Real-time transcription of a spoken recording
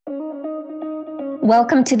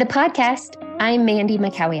Welcome to the podcast. I'm Mandy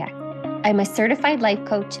Mackowiak. I'm a certified life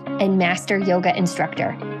coach and master yoga instructor.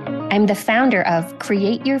 I'm the founder of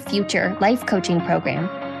Create Your Future Life Coaching Program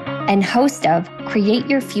and host of Create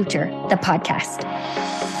Your Future, the podcast.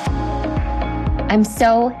 I'm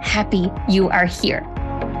so happy you are here.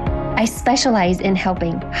 I specialize in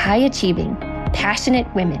helping high-achieving,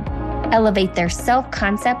 passionate women elevate their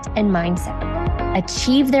self-concept and mindset,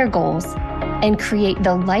 achieve their goals, and create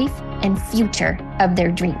the life and future of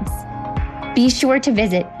their dreams. Be sure to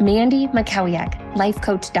visit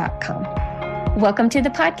mandymackowiaklifecoach.com. Welcome to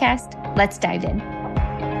the podcast. Let's dive in.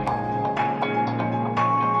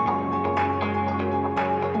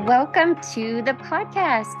 Welcome to the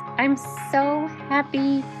podcast. I'm so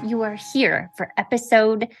happy you are here for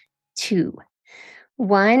episode 2.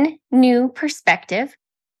 One new perspective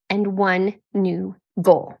and one new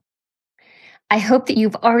goal. I hope that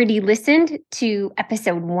you've already listened to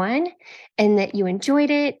episode 1 and that you enjoyed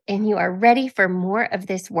it and you are ready for more of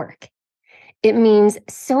this work. It means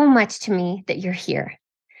so much to me that you're here.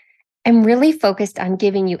 I'm really focused on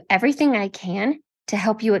giving you everything I can to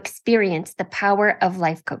help you experience the power of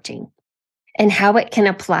life coaching and how it can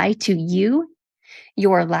apply to you,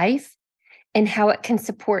 your life, and how it can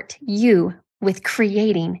support you with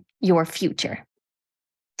creating your future.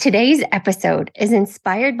 Today's episode is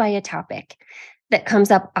inspired by a topic that comes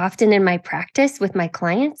up often in my practice with my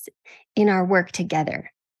clients in our work together.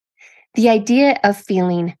 The idea of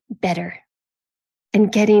feeling better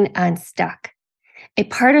and getting unstuck. A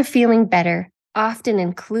part of feeling better often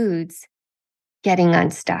includes getting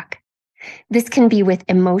unstuck. This can be with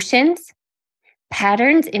emotions,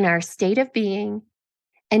 patterns in our state of being,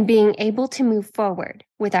 and being able to move forward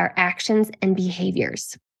with our actions and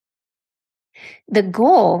behaviors. The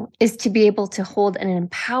goal is to be able to hold an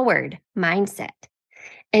empowered mindset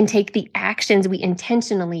and take the actions we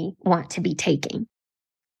intentionally want to be taking.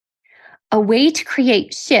 A way to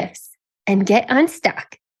create shifts and get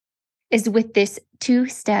unstuck is with this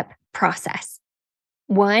 2-step process.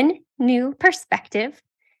 One new perspective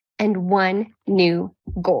and one new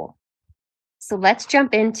goal. So let's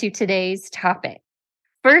jump into today's topic.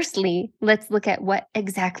 Firstly, let's look at what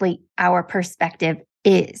exactly our perspective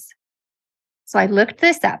is. So I looked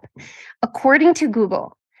this up. According to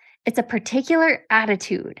Google, it's a particular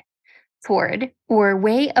attitude toward or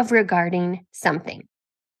way of regarding something.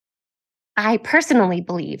 I personally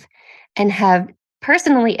believe and have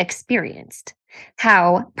personally experienced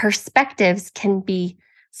how perspectives can be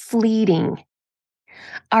fleeting.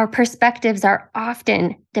 Our perspectives are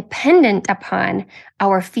often dependent upon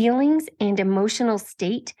our feelings and emotional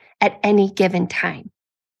state at any given time.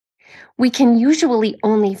 We can usually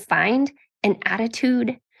only find an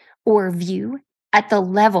attitude or view at the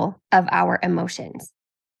level of our emotions.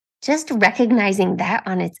 Just recognizing that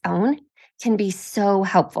on its own can be so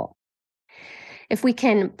helpful. If we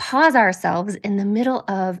can pause ourselves in the middle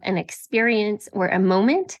of an experience or a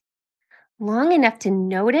moment long enough to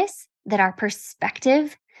notice that our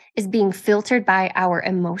perspective is being filtered by our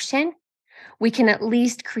emotion, we can at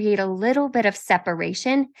least create a little bit of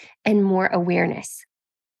separation and more awareness.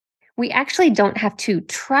 We actually don't have to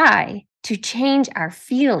try to change our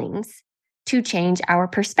feelings to change our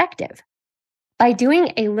perspective. By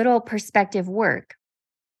doing a little perspective work,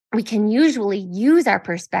 we can usually use our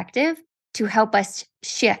perspective to help us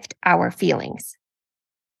shift our feelings.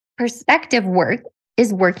 Perspective work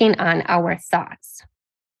is working on our thoughts.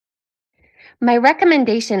 My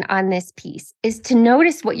recommendation on this piece is to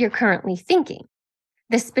notice what you're currently thinking,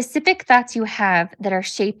 the specific thoughts you have that are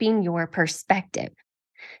shaping your perspective.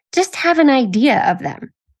 Just have an idea of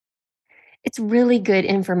them. It's really good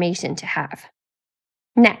information to have.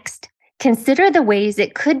 Next, consider the ways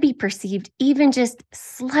it could be perceived even just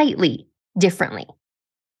slightly differently.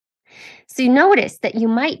 So you notice that you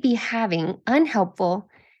might be having unhelpful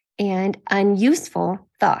and unuseful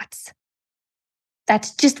thoughts.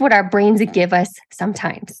 That's just what our brains give us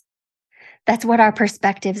sometimes. That's what our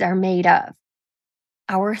perspectives are made of.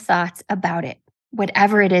 Our thoughts about it,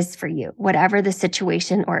 whatever it is for you, whatever the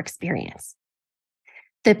situation or experience.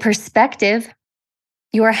 The perspective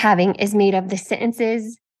you're having is made of the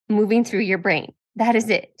sentences moving through your brain. That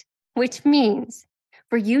is it, which means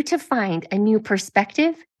for you to find a new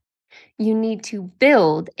perspective, you need to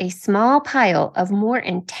build a small pile of more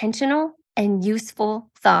intentional and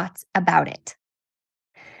useful thoughts about it.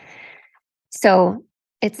 So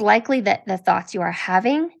it's likely that the thoughts you are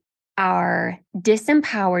having are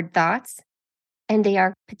disempowered thoughts, and they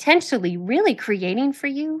are potentially really creating for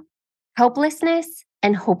you helplessness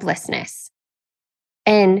and hopelessness.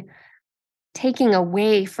 And taking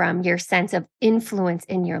away from your sense of influence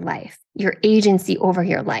in your life, your agency over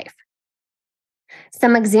your life.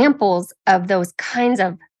 Some examples of those kinds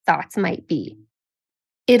of thoughts might be,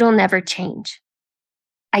 it'll never change.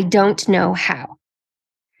 I don't know how.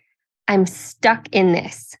 I'm stuck in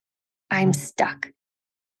this. I'm stuck.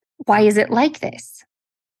 Why is it like this?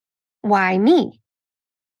 Why me?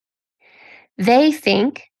 They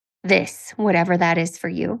think this, whatever that is for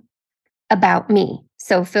you, about me.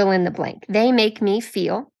 So fill in the blank. They make me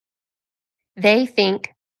feel. They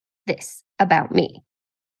think this about me.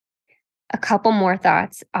 A couple more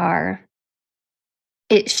thoughts are,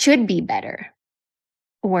 it should be better,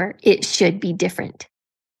 or it should be different.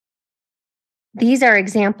 These are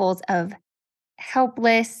examples of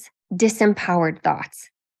helpless, disempowered thoughts.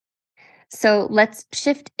 So let's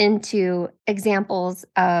shift into examples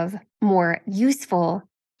of more useful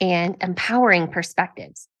and empowering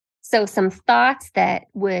perspectives. So some thoughts that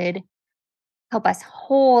would help us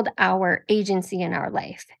hold our agency in our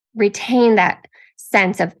life, retain that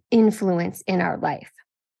sense of influence in our life,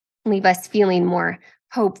 leave us feeling more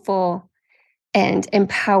hopeful and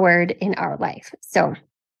empowered in our life. So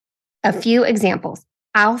a few examples.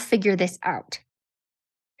 I'll figure this out.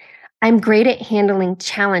 I'm great at handling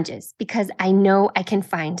challenges because I know I can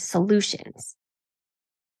find solutions.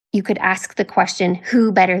 You could ask the question,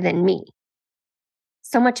 who better than me?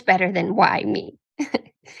 So much better than why me?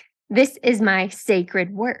 This is my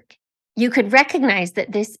sacred work. You could recognize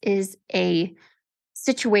that this is a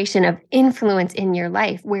situation of influence in your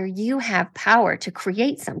life where you have power to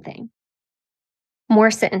create something. More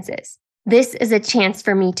sentences. This is a chance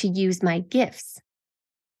for me to use my gifts.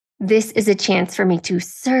 This is a chance for me to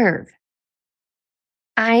serve.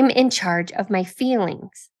 I'm in charge of my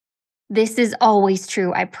feelings. This is always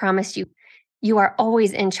true. I promise you, you are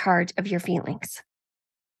always in charge of your feelings.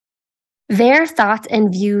 Their thoughts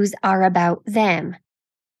and views are about them.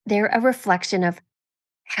 They're a reflection of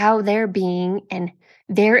how they're being and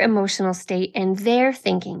their emotional state and their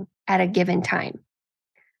thinking at a given time.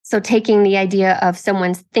 So taking the idea of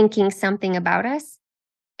someone's thinking something about us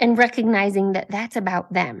and recognizing that that's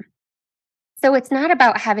about them. So it's not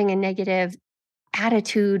about having a negative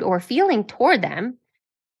attitude or feeling toward them,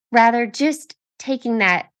 rather just taking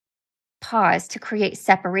that pause to create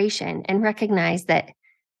separation and recognize that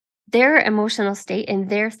their emotional state and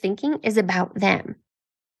their thinking is about them.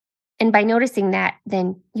 And by noticing that,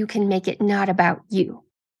 then you can make it not about you.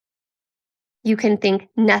 You can think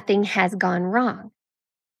nothing has gone wrong.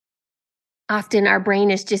 Often our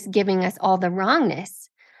brain is just giving us all the wrongness,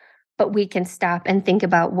 but we can stop and think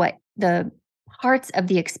about what the parts of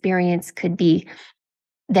the experience could be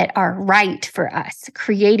that are right for us,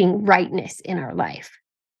 creating rightness in our life.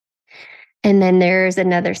 And then there's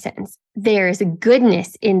another sentence. There's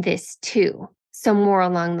goodness in this too. So more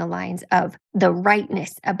along the lines of the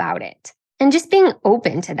rightness about it. And just being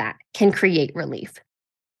open to that can create relief.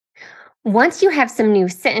 Once you have some new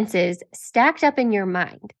sentences stacked up in your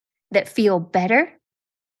mind that feel better,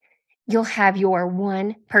 you'll have your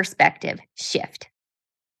one perspective shift.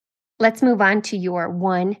 Let's move on to your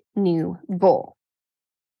one new goal.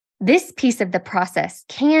 This piece of the process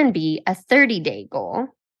can be a 30-day goal.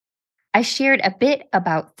 I shared a bit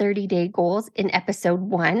about 30-day goals in episode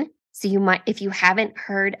 1. So you might, if you haven't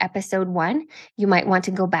heard episode 1, you might want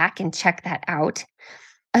to go back and check that out.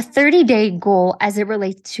 A 30-day goal as it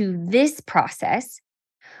relates to this process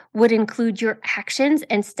would include your actions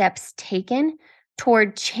and steps taken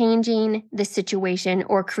toward changing the situation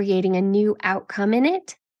or creating a new outcome in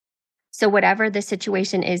it. So whatever the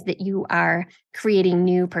situation is that you are creating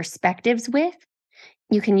new perspectives with,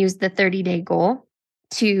 you can use the 30-day goal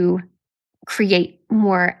to create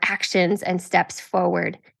more actions and steps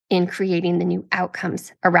forward in creating the new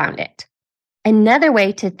outcomes around it. Another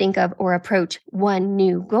way to think of or approach one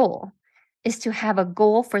new goal is to have a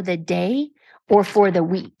goal for the day or for the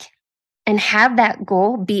week and have that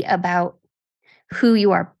goal be about who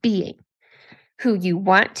you are being, who you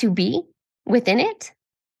want to be within it,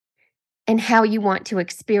 and how you want to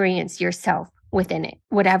experience yourself within it,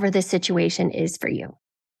 whatever the situation is for you.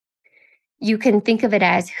 You can think of it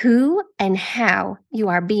as who and how you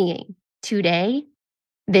are being today,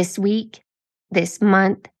 this week, this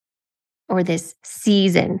month, or this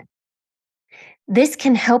season. This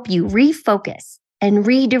can help you refocus and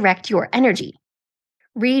redirect your energy,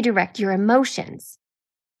 redirect your emotions,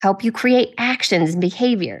 help you create actions and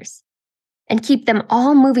behaviors, and keep them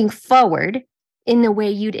all moving forward in the way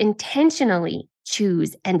you'd intentionally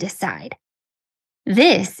choose and decide.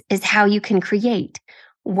 This is how you can create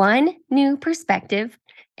one new perspective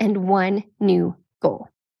and one new goal.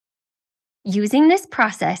 Using this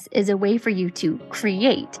process is a way for you to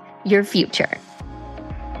create your future.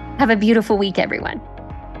 Have a beautiful week, everyone.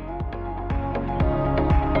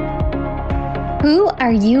 Who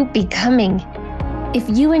are you becoming? If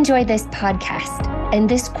you enjoy this podcast and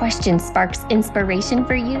this question sparks inspiration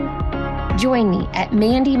for you, join me at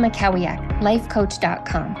Mandy Mackowiak,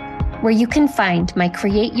 lifecoach.com, where you can find my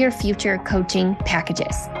Create Your Future coaching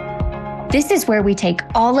packages. This is where we take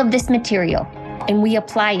all of this material and we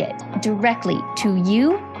apply it directly to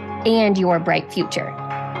you and your bright future.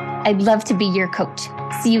 I'd love to be your coach.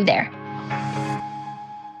 See you there.